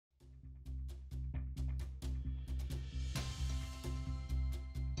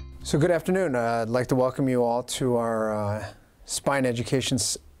So good afternoon. I'd like to welcome you all to our spine education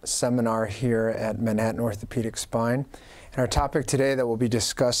seminar here at Manhattan Orthopedic Spine. And our topic today that we'll be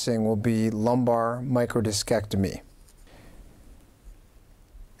discussing will be lumbar microdiscectomy.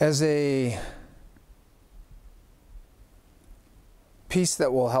 As a piece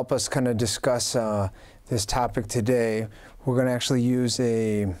that will help us kind of discuss this topic today, we're going to actually use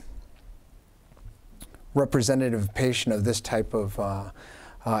a representative patient of this type of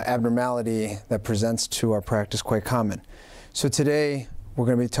abnormality that presents to our practice quite common. So today we're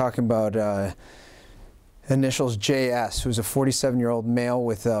going to be talking about initials JS, who's a 47-year-old male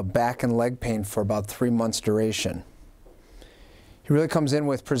with back and leg pain for about 3 months duration. He really comes in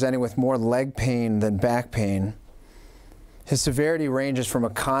with presenting with more leg pain than back pain. His severity ranges from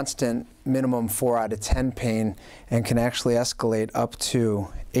a constant minimum 4 out of 10 pain and can actually escalate up to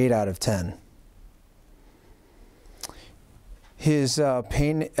 8 out of 10. His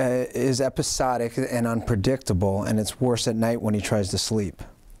pain is episodic and unpredictable, and it's worse at night when he tries to sleep.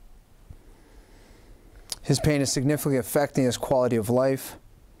 His pain is significantly affecting his quality of life.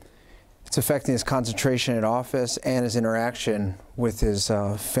 It's affecting his concentration at office and his interaction with his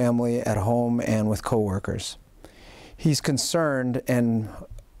family at home and with coworkers. He's concerned and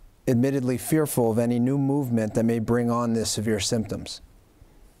admittedly fearful of any new movement that may bring on the severe symptoms.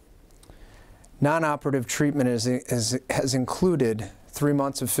 Non-operative treatment has included 3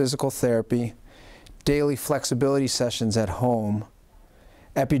 months of physical therapy, daily flexibility sessions at home,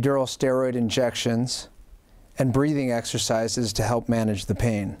 epidural steroid injections, and breathing exercises to help manage the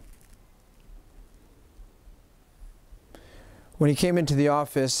pain. When he came into the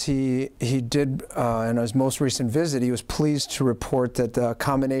office, he did, in his most recent visit, he was pleased to report that the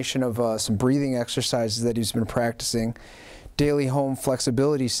combination of some breathing exercises that he's been practicing, daily home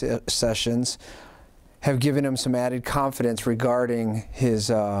flexibility sessions, have given him some added confidence regarding his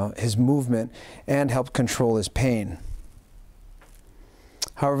movement and helped control his pain.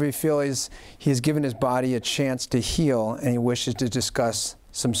 However, he feels he has given his body a chance to heal, and he wishes to discuss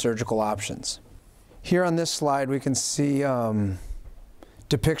some surgical options. Here on this slide we can see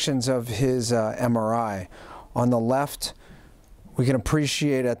depictions of his MRI. On the left, we can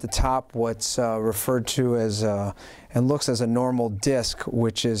appreciate at the top what's referred to as and looks as a normal disc,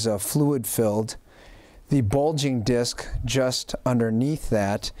 which is fluid-filled. The bulging disc just underneath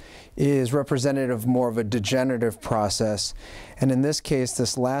that is representative of more of a degenerative process. And in this case,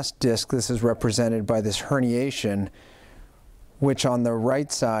 this last disc, this is represented by this herniation, which on the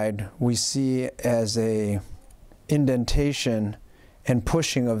right side we see as a indentation and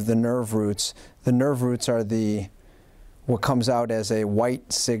pushing of the nerve roots. The nerve roots are what comes out as a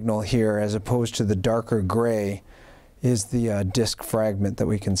white signal here, as opposed to the darker gray is the disc fragment that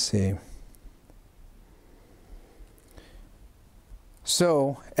we can see.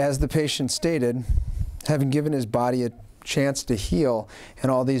 So, as the patient stated, having given his body a chance to heal and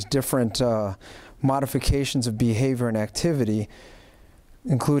all these different modifications of behavior and activity,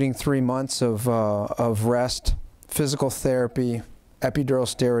 including 3 months of rest, physical therapy, epidural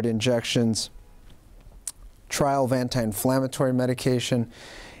steroid injections, trial of anti-inflammatory medication,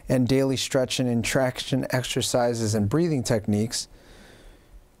 and daily stretching and traction exercises and breathing techniques,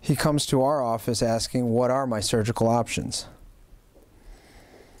 he comes to our office asking, what are my surgical options?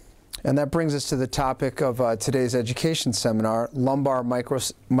 And that brings us to the topic of today's education seminar, lumbar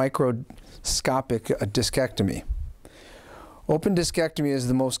microdiscectomy. Open discectomy is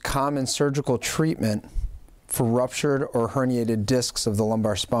the most common surgical treatment for ruptured or herniated discs of the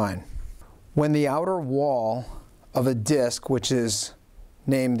lumbar spine. When the outer wall of a disc, which is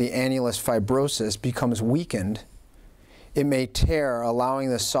named the annulus fibrosus, becomes weakened, it may tear,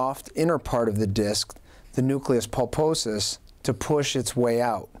 allowing the soft inner part of the disc, the nucleus pulposus, to push its way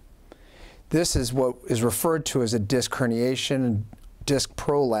out. This is what is referred to as a disc herniation, disc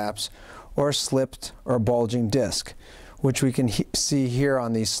prolapse, or a slipped or bulging disc, which we can see here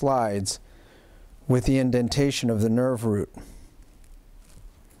on these slides with the indentation of the nerve root.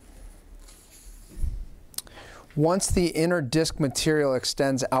 Once the inner disc material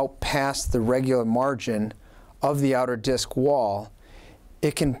extends out past the regular margin of the outer disc wall,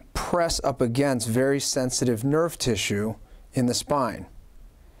 it can press up against very sensitive nerve tissue in the spine.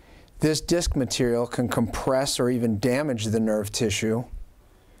 This disc material can compress or even damage the nerve tissue,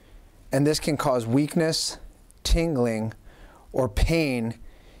 and this can cause weakness, tingling, or pain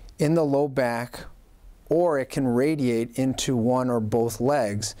in the low back, or it can radiate into one or both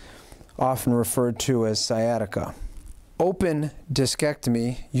legs, often referred to as sciatica. Open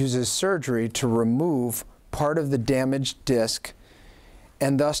discectomy uses surgery to remove part of the damaged disc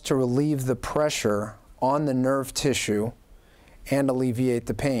and thus to relieve the pressure on the nerve tissue and alleviate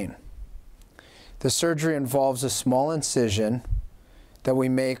the pain. The surgery involves a small incision that we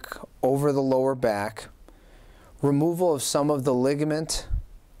make over the lower back, removal of some of the ligament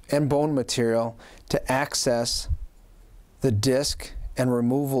and bone material to access the disc, and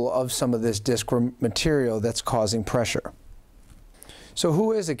removal of some of this disc material that's causing pressure. So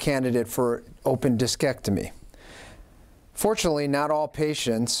who is a candidate for open discectomy? Fortunately, not all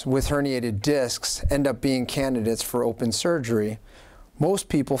patients with herniated discs end up being candidates for open surgery. Most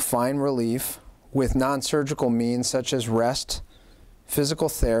people find relief with non-surgical means such as rest, physical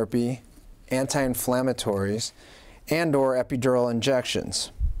therapy, anti-inflammatories, and/or epidural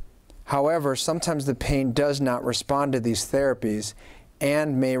injections. However, sometimes the pain does not respond to these therapies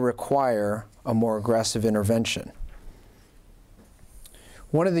and may require a more aggressive intervention.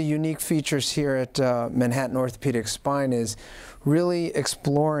 One of the unique features here at Manhattan Orthopedic Spine is really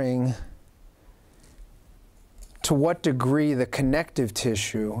exploring to what degree the connective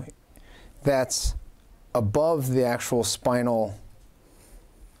tissue that's above the actual spinal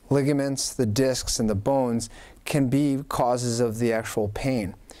ligaments, the discs, and the bones can be causes of the actual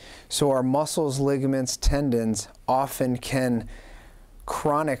pain. So our muscles, ligaments, tendons often can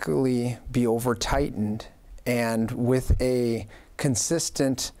chronically be over-tightened, and with a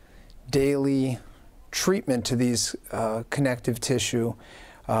consistent daily treatment to these connective tissue,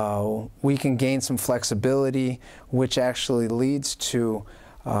 we can gain some flexibility, which actually leads to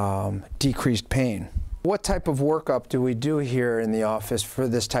decreased pain. What type of workup do we do here in the office for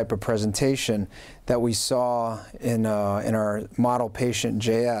this type of presentation that we saw in our model patient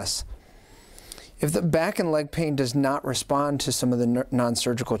JS? If the back and leg pain does not respond to some of the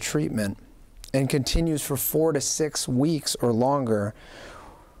non-surgical treatment and continues for 4 to 6 weeks or longer,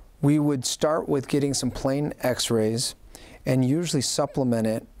 we would start with getting some plain x-rays and usually supplement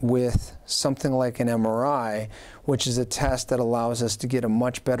it with something like an MRI, which is a test that allows us to get a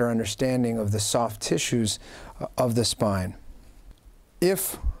much better understanding of the soft tissues of the spine.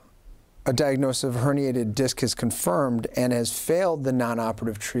 If a diagnosis of herniated disc is confirmed and has failed the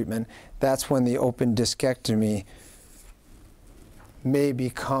non-operative treatment, that's when the open discectomy may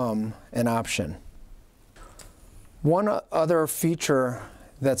become an option. One other feature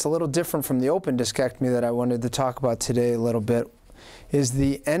that's a little different from the open discectomy that I wanted to talk about today a little bit is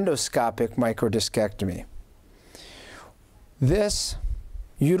the endoscopic microdiscectomy. This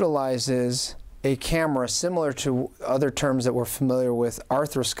utilizes a camera similar to other terms that we're familiar with,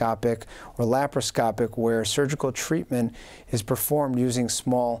 arthroscopic or laparoscopic, where surgical treatment is performed using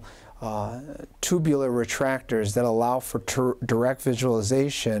small tubular retractors that allow for direct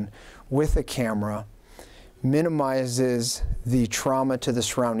visualization with a camera, minimizes the trauma to the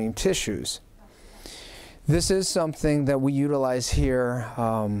surrounding tissues. This is something that we utilize here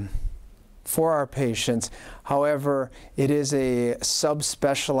for our patients. However, it is a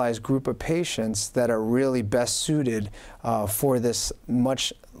subspecialized group of patients that are really best suited for this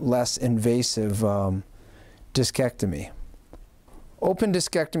much less invasive discectomy. Open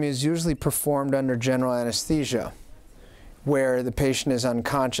discectomy is usually performed under general anesthesia, where the patient is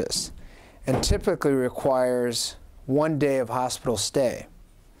unconscious, and typically requires 1 day of hospital stay.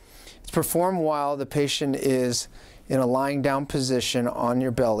 It's performed while the patient is in a lying down position on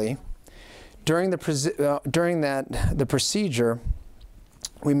your belly. During the procedure,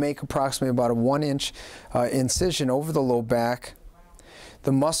 we make approximately about a 1-inch incision over the low back.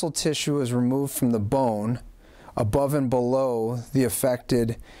 The muscle tissue is removed from the bone above and below the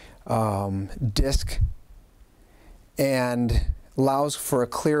affected disc, and allows for a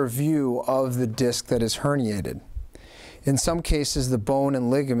clear view of the disc that is herniated. In some cases, the bone and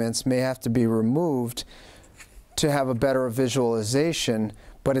ligaments may have to be removed to have a better visualization,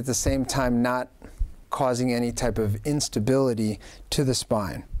 but at the same time not causing any type of instability to the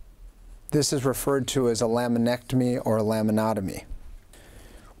spine. This is referred to as a laminectomy or a laminotomy.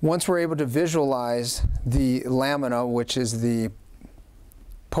 Once we're able to visualize the lamina, which is the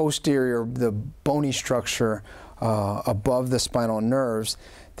posterior, the bony structure above the spinal nerves,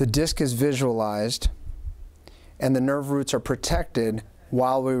 the disc is visualized and the nerve roots are protected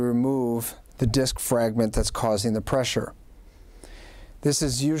while we remove the disc fragment that's causing the pressure. This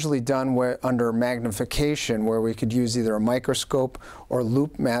is usually done under magnification, where we could use either a microscope or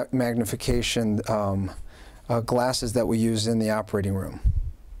loop magnification glasses that we use in the operating room.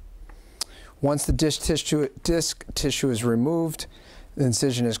 Once the disc tissue is removed, the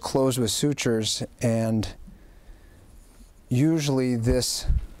incision is closed with sutures, and usually this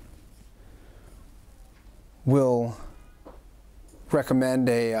will recommend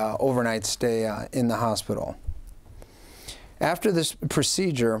a overnight stay in the hospital. After this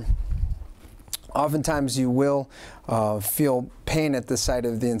procedure, Oftentimes you will feel pain at the site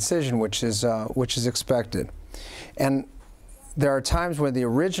of the incision, which is expected. And there are times where the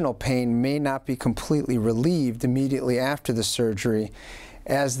original pain may not be completely relieved immediately after the surgery,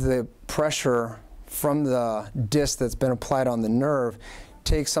 as the pressure from the disc that's been applied on the nerve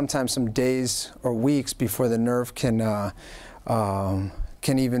takes sometimes some days or weeks before the nerve can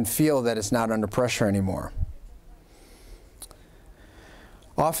even feel that it's not under pressure anymore.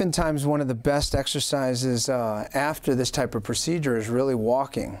 Oftentimes, one of the best exercises after this type of procedure is really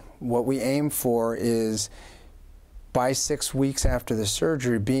walking. What we aim for is, by 6 weeks after the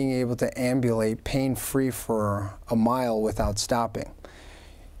surgery, being able to ambulate pain-free for a mile without stopping.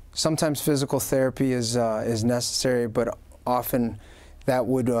 Sometimes physical therapy is necessary, but often that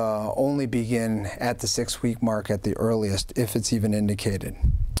would only begin at the 6-week mark at the earliest, if it's even indicated.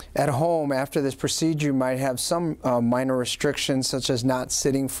 At home, after this procedure, you might have some minor restrictions, such as not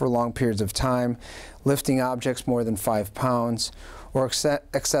sitting for long periods of time, lifting objects more than 5 pounds, or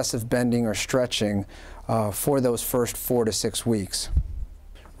excessive bending or stretching for those first 4 to 6 weeks.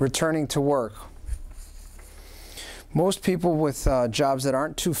 Returning to work. Most people with jobs that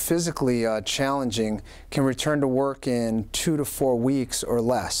aren't too physically challenging can return to work in 2 to 4 weeks or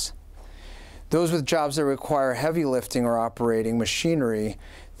less. Those with jobs that require heavy lifting or operating machinery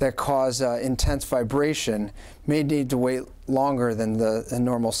that cause intense vibration may need to wait longer than the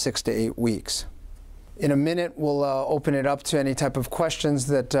normal 6 to 8 weeks. In a minute, we'll open it up to any type of questions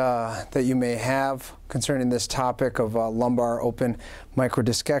that you may have concerning this topic of lumbar open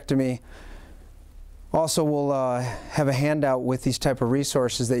microdiscectomy. Also, we'll have a handout with these type of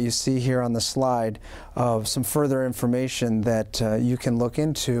resources that you see here on the slide of some further information that you can look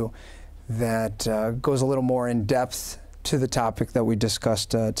into that goes a little more in depth to the topic that we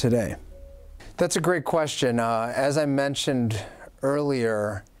discussed today. That's a great question. As I mentioned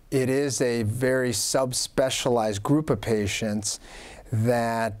earlier, it is a very subspecialized group of patients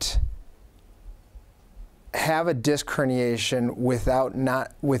that have a disc herniation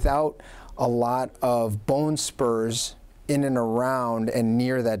without a lot of bone spurs in and around and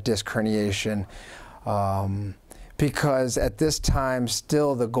near that disc herniation, because at this time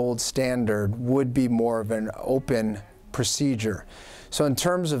still the gold standard would be more of an open procedure. So in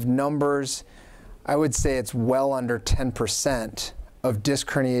terms of numbers, I would say it's well under 10% of disc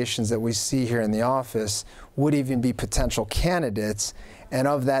herniations that we see here in the office would even be potential candidates, and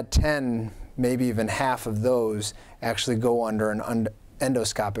of that 10, maybe even half of those actually go under an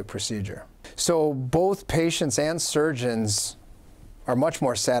endoscopic procedure. So both patients and surgeons are much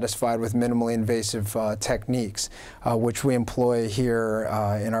more satisfied with minimally invasive techniques, which we employ here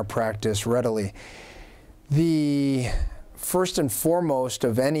in our practice readily. The first and foremost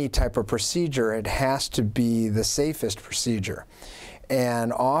of any type of procedure, it has to be the safest procedure.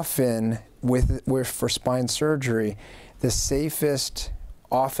 And often for spine surgery, the safest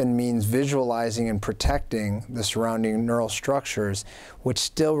often means visualizing and protecting the surrounding neural structures, which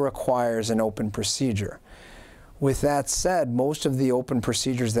still requires an open procedure. With that said, most of the open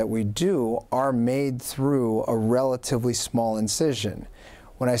procedures that we do are made through a relatively small incision.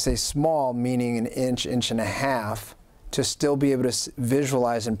 When I say small, meaning an inch, inch and a half, to still be able to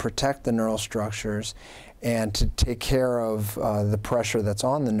visualize and protect the neural structures and to take care of the pressure that's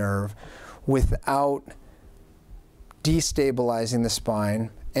on the nerve without destabilizing the spine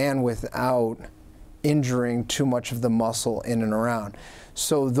and without injuring too much of the muscle in and around.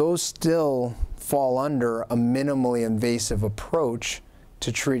 So those still fall under a minimally invasive approach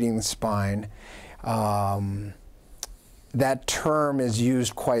to treating the spine. That term is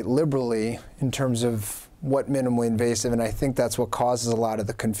used quite liberally in terms of what minimally invasive, and I think that's what causes a lot of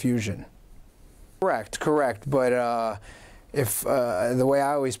the confusion. Correct, but if the way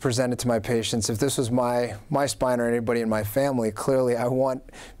I always present it to my patients, if this was my spine or anybody in my family, clearly I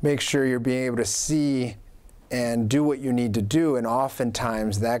make sure you're being able to see and do what you need to do, and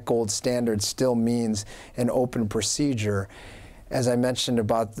oftentimes that gold standard still means an open procedure. As I mentioned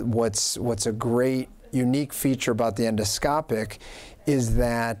about what's a great unique feature about the endoscopic is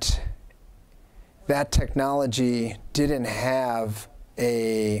that technology didn't have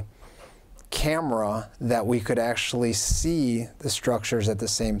a camera that we could actually see the structures at the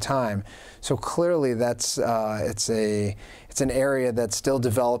same time. So clearly that's it's an area that's still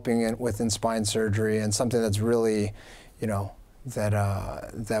developing within spine surgery, and something that's really,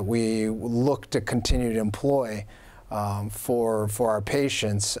 that we look to continue to employ for our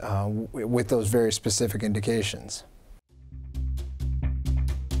patients with those very specific indications.